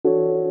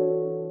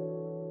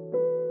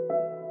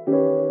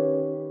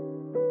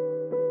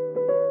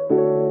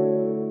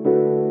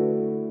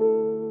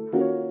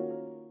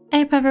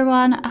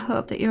everyone, I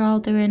hope that you're all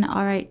doing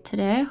alright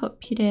today.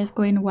 Hope your day is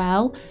going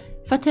well.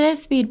 For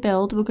today's speed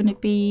build, we're going to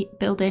be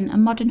building a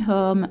modern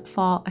home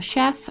for a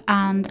chef,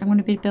 and I'm going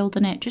to be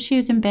building it just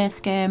using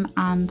base game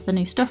and the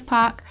new stuff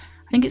pack.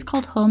 I think it's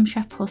called Home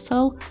Chef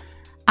Hustle,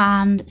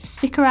 and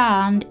stick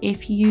around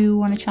if you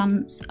want a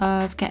chance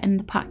of getting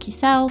the pack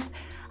yourself.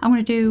 I'm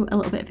going to do a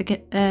little bit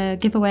of a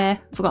giveaway.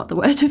 Forgot the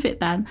word of it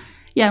then.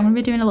 Yeah, I'm going to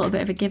be doing a little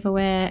bit of a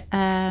giveaway.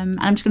 And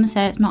I'm just going to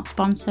say it's not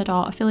sponsored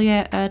or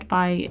affiliated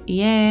by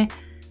EA,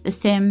 The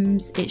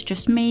Sims. It's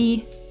just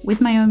me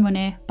with my own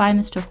money buying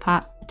the stuff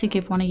pack to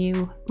give one of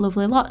you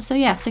lovely lot. So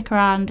yeah, stick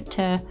around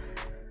to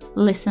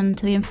listen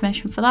to the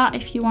information for that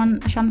if you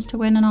want a chance to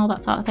win and all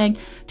that sort of thing.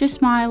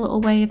 Just my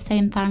little way of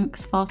saying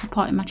thanks for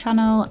supporting my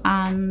channel,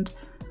 and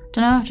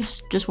don't know,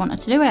 just wanted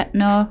to do it.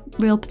 No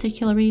real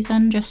particular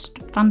reason, just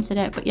fancied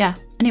it. But yeah,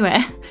 anyway,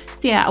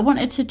 so yeah, I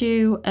wanted to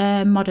do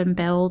a modern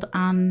build,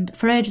 and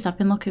for ages I've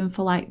been looking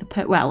for like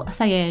the well, I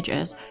say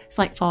ages, it's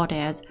like 4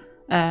 days,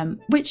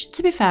 which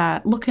to be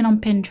fair, looking on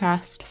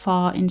Pinterest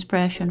for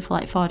inspiration for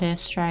like 4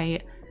 days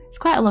straight, it's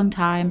quite a long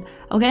time.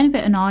 I was getting a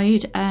bit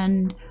annoyed,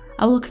 and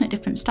I was looking at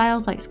different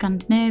styles like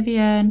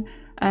Scandinavian,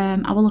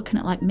 I was looking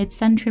at like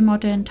mid-century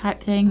modern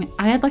type thing.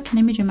 I had like an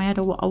image in my head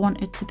of what I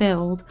wanted to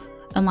build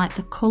and like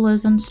the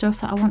colours and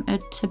stuff that I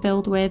wanted to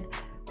build with,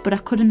 but I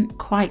couldn't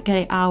quite get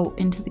it out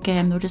into the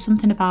game. There was just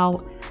something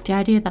about the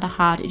idea that I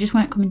had, it just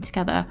weren't coming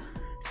together.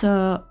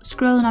 So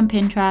scrolling on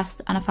Pinterest,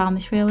 and I found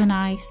this really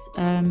nice,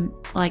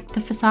 like the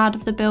facade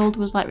of the build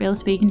was like really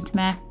speaking to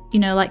me, you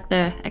know, like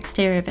the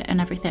exterior bit and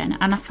everything.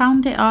 And I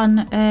found it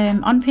on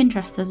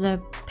Pinterest. There's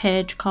a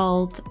page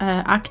called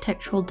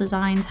Architectural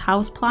Designs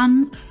House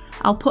Plans.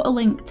 I'll put a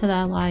link to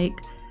their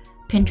like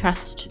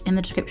Pinterest in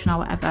the description or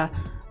whatever.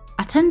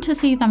 I tend to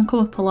see them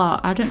come up a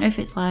lot. I don't know if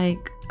it's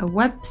like a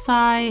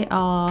website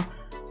or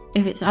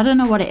if it's, I don't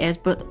know what it is,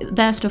 but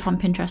their stuff on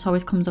Pinterest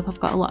always comes up. I've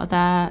got a lot of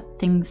their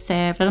things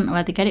saved. I don't know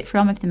where they get it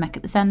from, if they make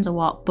it the sends or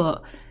what,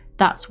 but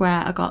that's where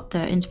I got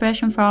the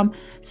inspiration from.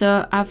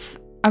 So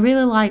I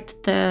really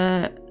liked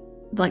the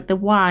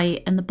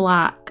white and the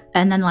black,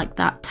 and then like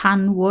that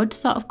tan wood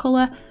sort of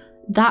colour.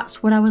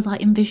 That's what I was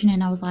like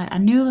envisioning. I was like, I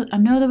know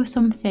there was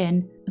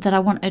something that I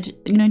wanted,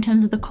 you know, in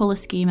terms of the colour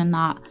scheme and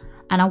that.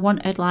 And I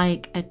wanted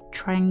like a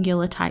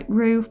triangular type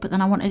roof, but then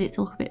I wanted it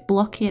to look a bit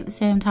blocky at the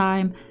same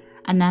time.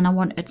 And then I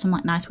wanted some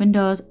like nice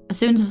windows. As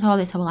soon as I saw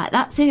this, I was like,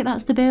 that's it,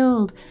 that's the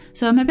build.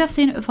 So maybe I've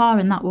seen it before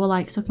and that were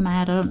like stuck in my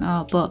head, I don't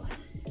know. But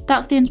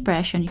that's the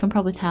inspiration. You can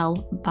probably tell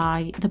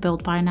by the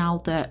build by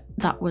now that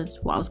that was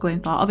what I was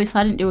going for.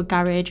 Obviously I didn't do a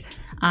garage,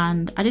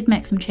 and I did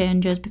make some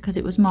changes because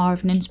it was more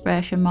of an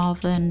inspiration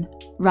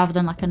rather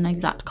than like an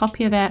exact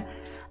copy of it.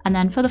 And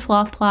then for the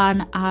floor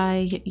plan,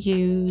 I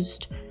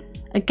used,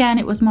 again,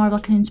 it was more of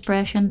like an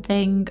inspiration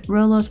thing.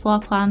 Rolo's floor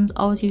plans,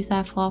 always use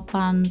their floor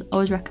plans,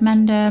 always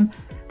recommend them.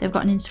 They've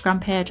got an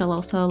Instagram page, I'll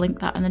also link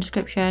that in the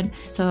description.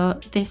 So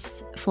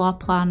this floor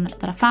plan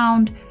that I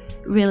found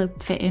really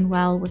fit in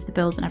well with the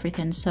build and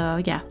everything. So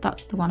yeah,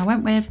 that's the one I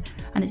went with.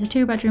 And it's a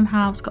 2-bedroom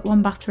house, got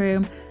 1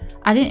 bathroom.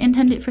 I didn't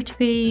intend it for it to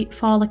be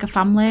for like a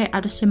family. I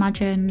just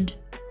imagined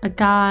a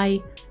guy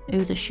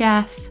who's a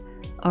chef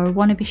or a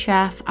wannabe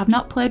chef. I've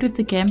not played with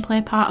the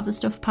gameplay part of the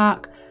stuff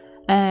pack.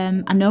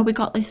 I know we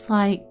got this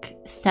like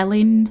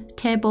selling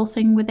table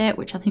thing with it,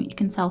 which I think you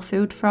can sell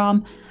food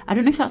from. I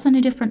don't know if that's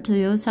any different to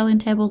the other selling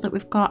tables that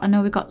we've got. I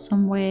know we got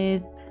some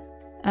with,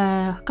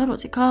 God,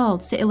 what's it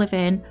called? City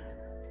Living.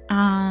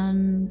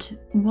 And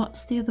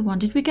what's the other one?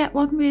 Did we get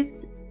one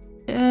with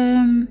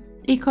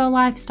Eco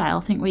Lifestyle,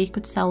 I think, where you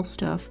could sell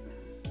stuff?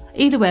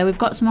 Either way, we've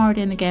got some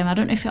already in the game. I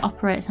don't know if it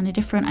operates any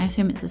different. I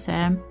assume it's the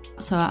same.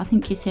 So I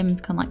think your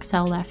Sims can like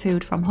sell their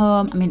food from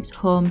home. I mean, it's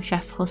Home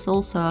Chef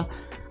Hustle, so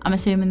I'm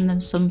assuming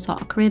there's some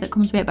sort of career that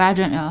comes with it, but I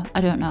don't know.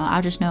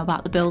 I just know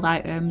about the build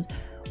items,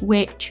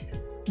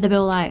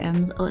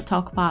 let's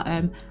talk about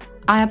them.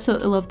 I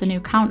absolutely love the new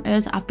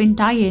counters. I've been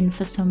dying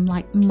for some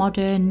like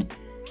modern,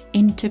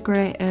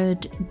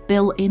 integrated,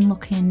 built-in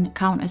looking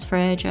counters for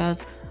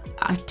ages.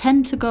 I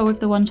tend to go with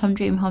the ones from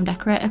Dream Home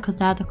Decorator because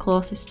they're the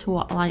closest to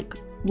what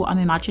I'm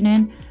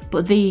imagining.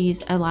 But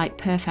these are like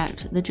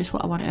perfect. They're just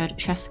what I wanted.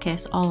 Chef's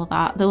kiss, all of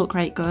that. They look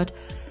great good.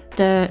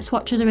 The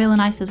swatches are really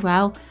nice as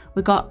well.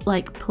 We got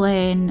like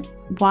plain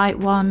white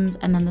ones,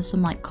 and then there's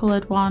some like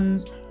coloured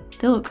ones.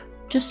 They look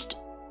just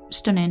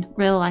stunning.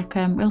 Really like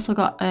them. We also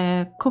got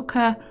a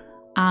cooker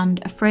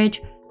and a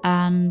fridge,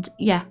 and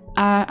yeah,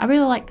 I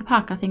really like the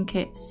pack. I think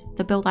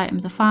the build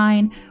items are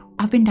fine.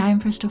 I've been dying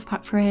for a stuff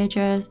pack for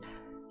ages.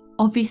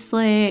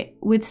 Obviously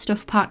with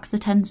stuff packs there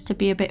tends to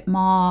be a bit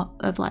more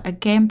of like a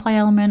gameplay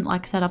element.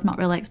 Like I said, I've not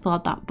really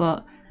explored that,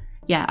 but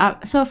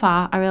yeah, so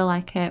far I really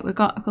like it. We've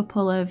got a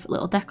couple of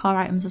little decor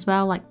items as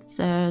well, like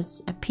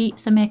there's a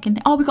pizza making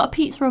thing. Oh, we got a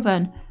pizza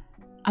oven.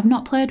 I've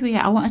not played with it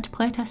yet. I wanted to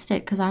play test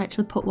it because I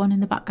actually put one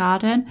in the back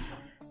garden.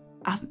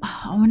 I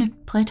want to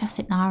play test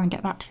it now and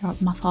get back to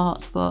my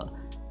thoughts, but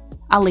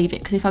I'll leave it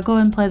because if I go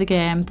and play the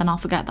game then I'll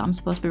forget that I'm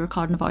supposed to be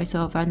recording a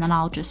voiceover, and then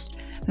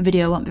my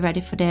video won't be ready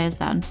for days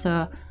then.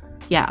 So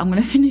yeah, I'm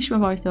going to finish my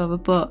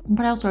voiceover. But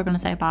what else were I going to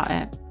say about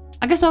it?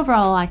 I guess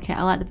overall I like it.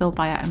 I like the build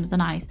by items, they're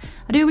nice.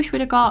 I do wish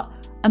we'd have got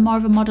a more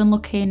of a modern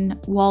looking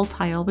wall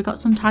tile. We got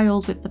some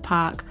tiles with the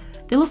pack.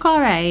 They look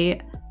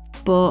alright,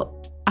 but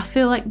I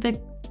feel like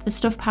the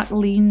stuff pack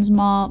leans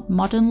more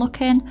modern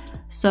looking,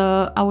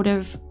 so I would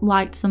have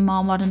liked some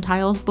more modern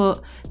tiles.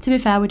 But to be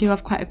fair, we do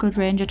have quite a good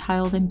range of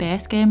tiles in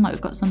base game, like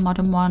we've got some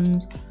modern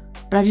ones,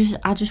 but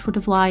I just would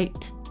have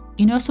liked,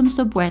 you know, some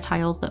subway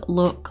tiles that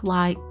look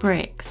like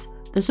bricks.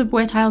 The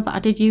subway tiles that I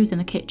did use in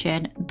the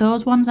kitchen,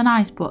 those ones are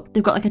nice, but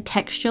they've got like a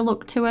texture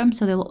look to them,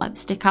 so they look like they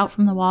stick out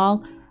from the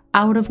wall.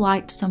 I would have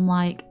liked some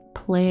like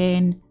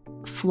plain,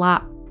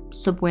 flat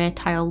subway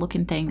tile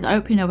looking things. I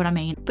hope you know what I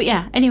mean. But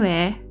yeah,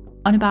 anyway,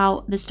 on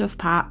about the stuff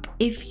pack,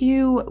 if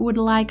you would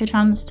like a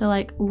chance to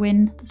like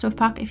win the stuff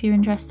pack, if you're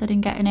interested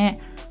in getting it,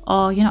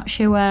 or you're not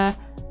sure,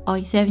 or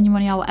you're saving your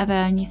money or whatever,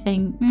 and you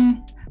think,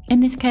 in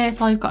this case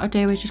all you've got to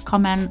do is just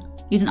comment.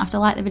 You didn't have to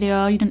like the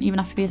video, you didn't even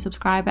have to be a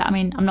subscriber. I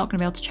mean, I'm not going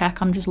to be able to check,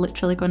 I'm just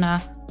literally going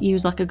to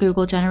use like a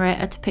Google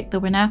generator to pick the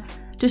winner.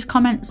 Just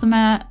comment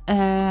somewhere,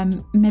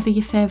 maybe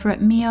your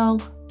favourite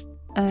meal,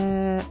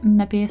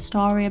 maybe a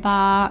story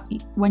about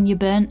when you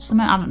burnt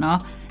something, I don't know.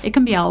 It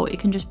can be out, it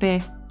can just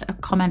be a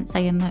comment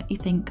saying that you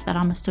think that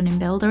I'm a stunning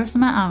builder or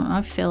something. I don't know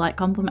if you feel like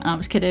complimenting, I'm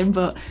just kidding,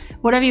 but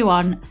whatever you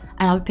want,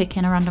 and I'll be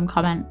picking a random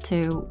comment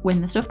to win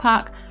the stuff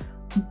pack.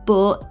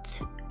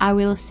 But I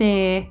will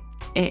say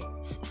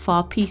it's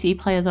for PC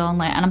players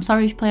only, and I'm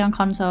sorry if you play on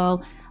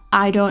console.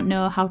 I don't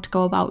know how to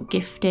go about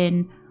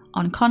gifting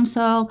on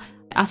console.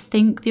 I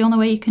think the only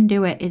way you can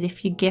do it is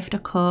if you gift a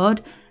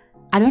code.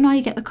 I don't know how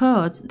you get the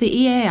codes. The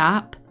EA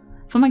app,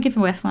 for my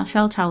giveaway for my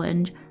shell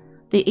challenge,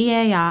 the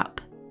EA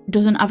app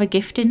doesn't have a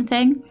gifting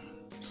thing,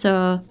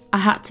 so I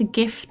had to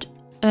gift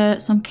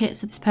some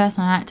kits to this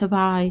person. I had to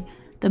buy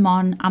them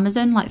on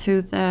Amazon, like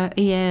through the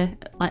EA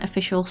like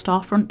official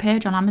storefront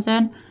page on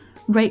Amazon.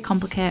 Rate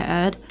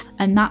complicated,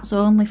 and that's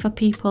only for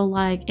people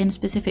like in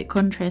specific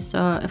countries.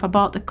 So if I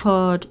bought the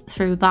code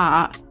through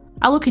that,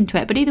 I'll look into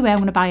it, but either way I'm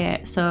going to buy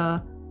it, so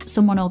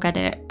someone will get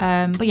it.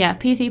 But yeah,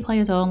 PC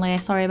players only,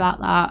 sorry about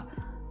that.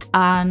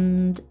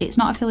 And it's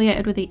not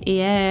affiliated with the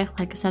EA,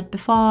 like I said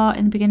before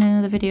in the beginning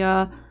of the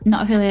video.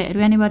 Not affiliated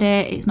with anybody.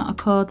 It's not a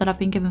code that I've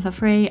been given for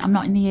free. I'm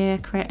not in the EA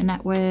creator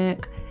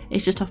network.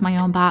 It's just off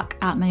my own back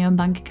at my own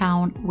bank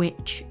account,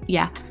 which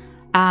yeah.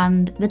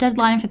 And the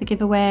deadline for the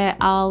giveaway,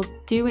 I'll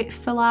do it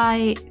for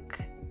like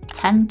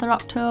 10th of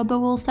October,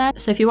 we'll say.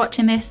 So if you're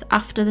watching this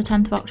after the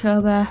 10th of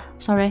October,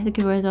 sorry, the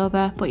giveaway's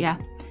over, but yeah.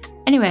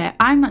 Anyway,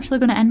 I'm actually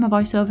going to end my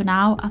voiceover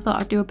now. I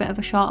thought I'd do a bit of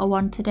a shorter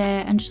one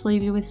today and just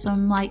leave you with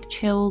some like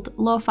chilled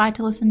lo-fi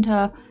to listen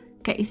to.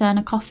 Get yourself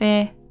a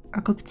coffee or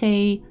a cup of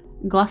tea,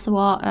 a glass of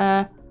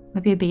water,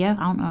 maybe a beer,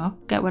 I don't know,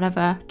 get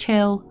whatever,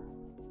 chill,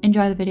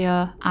 enjoy the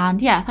video.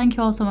 And yeah, thank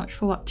you all so much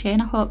for watching.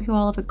 I hope you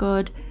all have a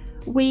good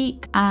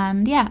week,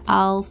 and yeah,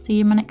 I'll see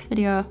you in my next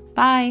video.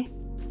 Bye.